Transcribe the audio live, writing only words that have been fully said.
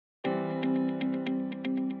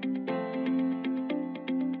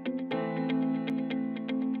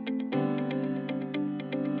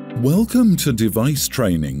Welcome to device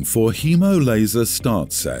training for Haemo-Laser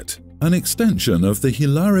Start Set, an extension of the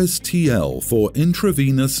HILARIS TL for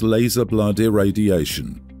intravenous laser blood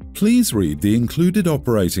irradiation. Please read the included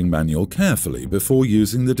operating manual carefully before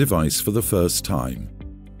using the device for the first time.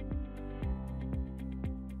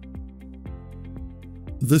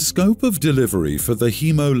 The scope of delivery for the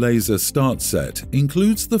Haemo-Laser Start Set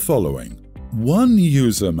includes the following: 1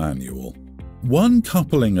 user manual, 1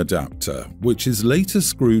 coupling adapter, which is later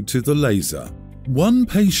screwed to the laser, 1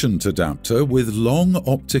 patient adapter with long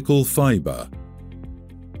optical fiber,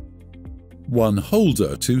 1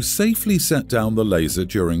 holder to safely set down the laser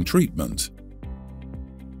during treatment,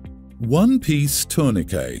 1 piece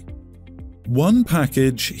tourniquet, 1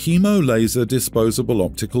 package Haemo-Laser disposable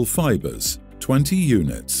optical fibers, 20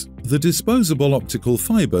 units. The disposable optical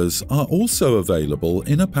fibers are also available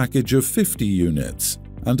in a package of 50 units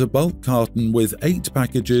and a bulk carton with 8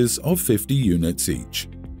 packages of 50 units each.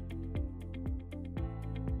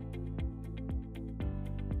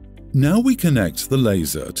 Now we connect the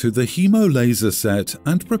laser to the Haemo-Laser set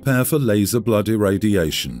and prepare for laser blood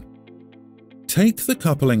irradiation. Take the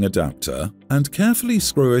coupling adapter and carefully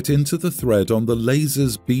screw it into the thread on the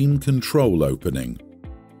laser's beam control opening.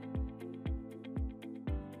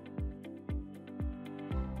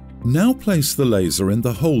 Now place the laser in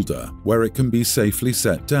the holder where it can be safely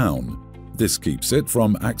set down. This keeps it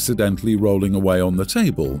from accidentally rolling away on the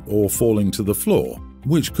table or falling to the floor,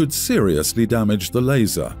 which could seriously damage the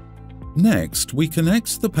laser. Next, we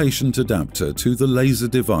connect the patient adapter to the laser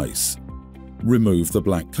device. Remove the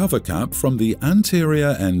black cover cap from the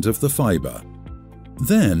anterior end of the fiber.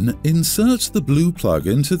 Then, insert the blue plug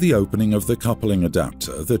into the opening of the coupling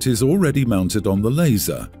adapter that is already mounted on the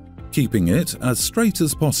laser, keeping it as straight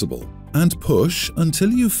as possible, and push until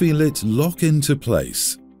you feel it lock into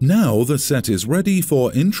place. Now the set is ready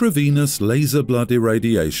for intravenous laser blood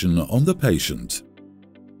irradiation on the patient.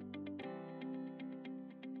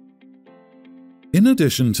 In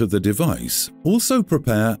addition to the device, also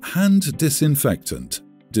prepare hand disinfectant,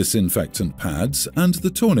 disinfectant pads and the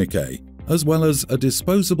tourniquet, as well as a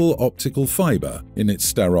disposable optical fiber in its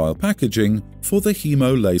sterile packaging for the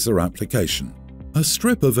Haemo-Laser application. A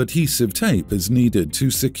strip of adhesive tape is needed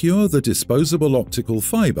to secure the disposable optical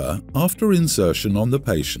fiber after insertion on the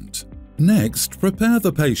patient. Next, prepare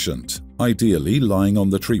the patient, ideally lying on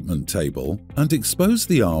the treatment table, and expose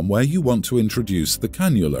the arm where you want to introduce the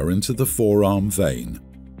cannula into the forearm vein.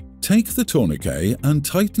 Take the tourniquet and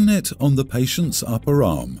tighten it on the patient's upper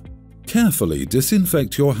arm. Carefully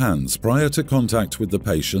disinfect your hands prior to contact with the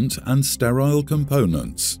patient and sterile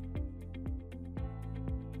components.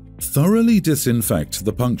 Thoroughly disinfect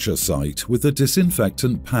the puncture site with a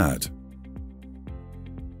disinfectant pad.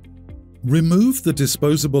 Remove the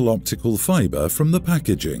disposable optical fiber from the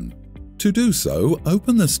packaging. To do so,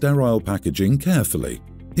 open the sterile packaging carefully.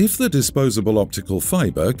 If the disposable optical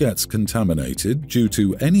fiber gets contaminated due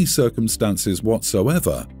to any circumstances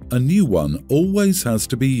whatsoever, a new one always has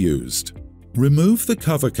to be used. Remove the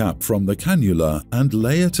cover cap from the cannula and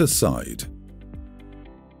lay it aside.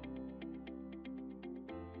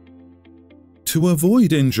 To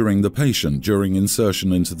avoid injuring the patient during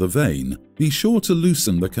insertion into the vein, be sure to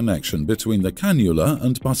loosen the connection between the cannula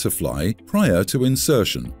and butterfly prior to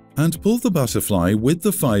insertion, and pull the butterfly with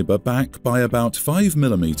the fiber back by about 5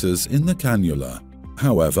 mm in the cannula.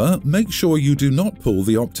 However, make sure you do not pull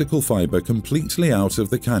the optical fiber completely out of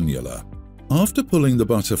the cannula. After pulling the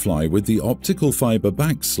butterfly with the optical fiber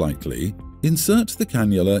back slightly, insert the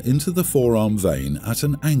cannula into the forearm vein at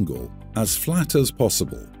an angle, as flat as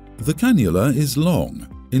possible. The cannula is long.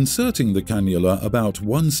 Inserting the cannula about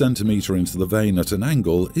 1 cm into the vein at an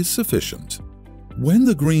angle is sufficient. When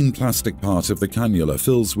the green plastic part of the cannula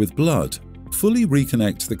fills with blood, fully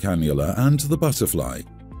reconnect the cannula and the butterfly.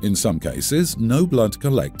 In some cases, no blood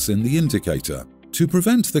collects in the indicator. To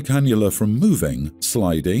prevent the cannula from moving,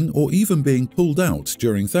 sliding, or even being pulled out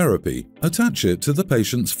during therapy, attach it to the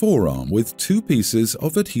patient's forearm with 2 pieces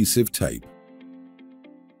of adhesive tape.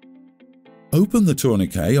 Open the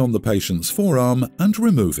tourniquet on the patient's forearm and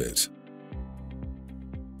remove it.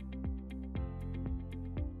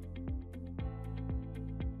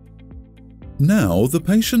 Now the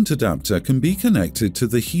patient adapter can be connected to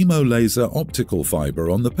the Haemo-Laser optical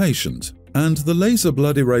fiber on the patient, and the laser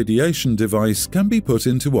blood irradiation device can be put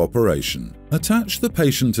into operation. Attach the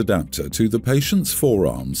patient adapter to the patient's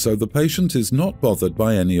forearm so the patient is not bothered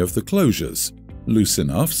by any of the closures. Loose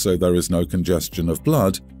enough so there is no congestion of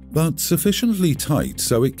blood, but sufficiently tight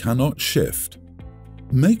so it cannot shift.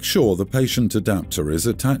 Make sure the patient adapter is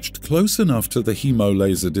attached close enough to the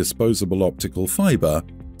Haemo-Laser disposable optical fiber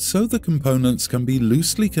so the components can be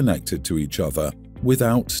loosely connected to each other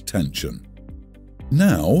without tension.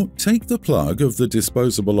 Now, take the plug of the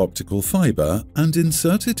disposable optical fiber and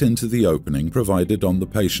insert it into the opening provided on the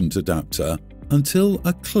patient adapter until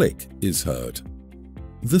a click is heard.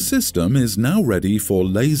 The system is now ready for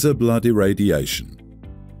laser blood irradiation.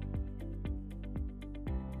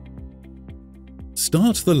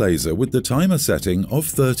 Start the laser with the timer setting of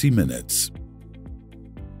 30 minutes.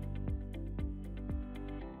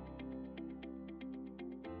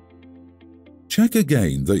 Check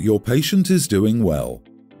again that your patient is doing well.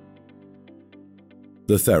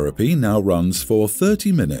 The therapy now runs for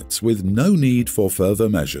 30 minutes with no need for further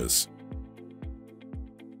measures.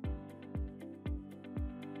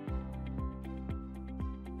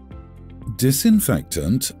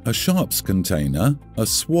 Disinfectant, a sharps container, a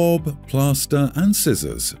swab, plaster and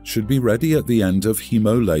scissors should be ready at the end of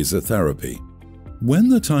Haemo-Laser therapy. When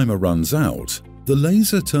the timer runs out, the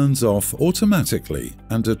laser turns off automatically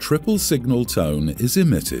and a triple signal tone is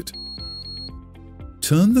emitted.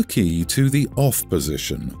 Turn the key to the off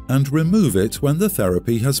position and remove it when the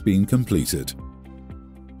therapy has been completed.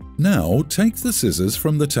 Now take the scissors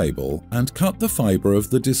from the table and cut the fiber of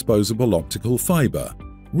the disposable optical fiber.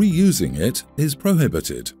 Reusing it is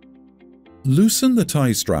prohibited. Loosen the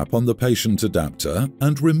tie strap on the patient adapter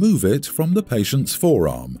and remove it from the patient's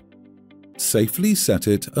forearm. Safely set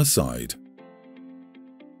it aside.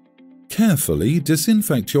 Carefully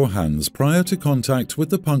disinfect your hands prior to contact with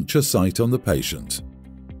the puncture site on the patient.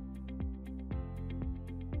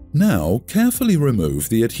 Now, carefully remove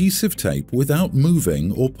the adhesive tape without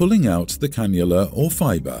moving or pulling out the cannula or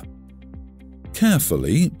fiber.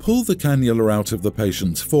 Carefully pull the cannula out of the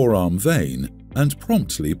patient's forearm vein and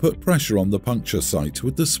promptly put pressure on the puncture site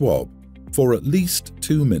with the swab for at least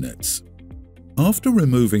 2 minutes. After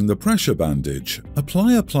removing the pressure bandage,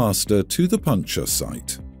 apply a plaster to the puncture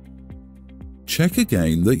site. Check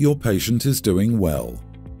again that your patient is doing well.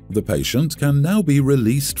 The patient can now be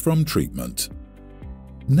released from treatment.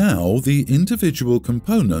 Now the individual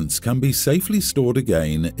components can be safely stored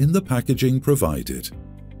again in the packaging provided.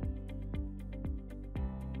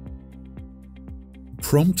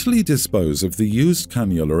 Promptly dispose of the used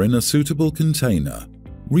cannula in a suitable container.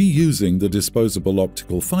 Reusing the disposable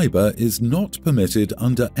optical fiber is not permitted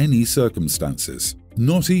under any circumstances,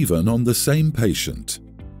 not even on the same patient.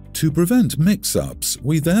 To prevent mix-ups,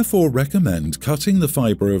 we therefore recommend cutting the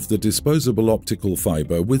fiber of the disposable optical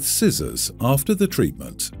fiber with scissors after the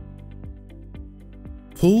treatment.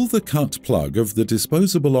 Pull the cut plug of the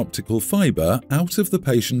disposable optical fiber out of the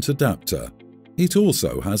patient adapter. It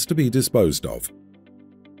also has to be disposed of.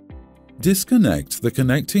 Disconnect the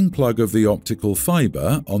connecting plug of the optical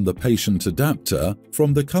fiber on the patient adapter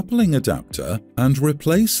from the coupling adapter and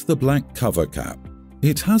replace the black cover cap.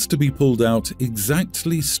 It has to be pulled out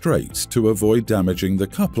exactly straight to avoid damaging the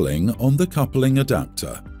coupling on the coupling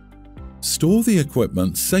adapter. Store the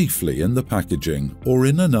equipment safely in the packaging or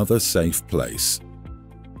in another safe place.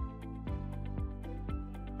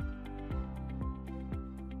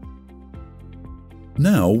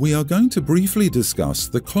 Now we are going to briefly discuss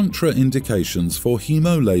the contraindications for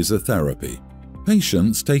Haemo-Laser therapy.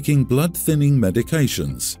 Patients taking blood-thinning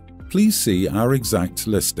medications. Please see our exact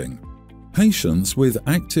listing. Patients with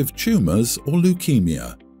active tumors or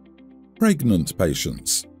leukemia. Pregnant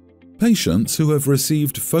patients. Patients who have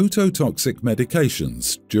received phototoxic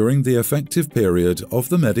medications during the effective period of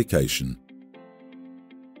the medication.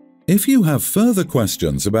 If you have further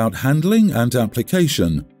questions about handling and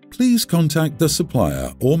application, please contact the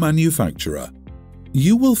supplier or manufacturer.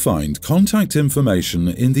 You will find contact information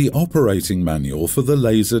in the operating manual for the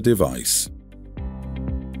laser device.